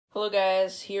Hello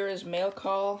guys, here is mail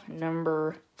call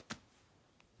number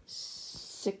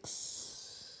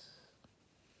 6.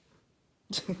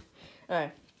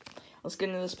 Alright, let's get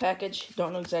into this package.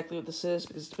 Don't know exactly what this is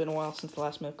because it's been a while since the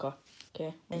last mail call.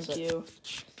 Okay, thank you.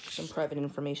 Some private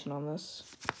information on this.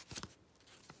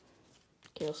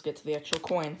 Okay, let's get to the actual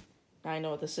coin. Now I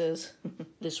know what this is.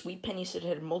 This sweet penny said it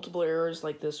had multiple errors,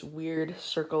 like this weird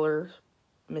circular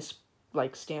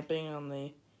stamping on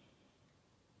the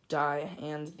die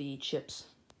and the chips.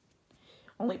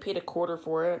 Only paid $0.25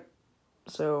 for it,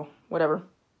 so whatever.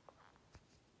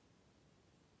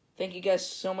 Thank you guys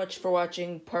so much for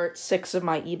watching part 6 of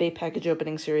my eBay package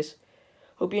opening series.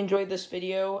 Hope you enjoyed this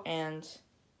video and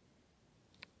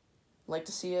like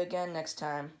to see you again next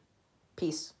time.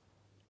 Peace.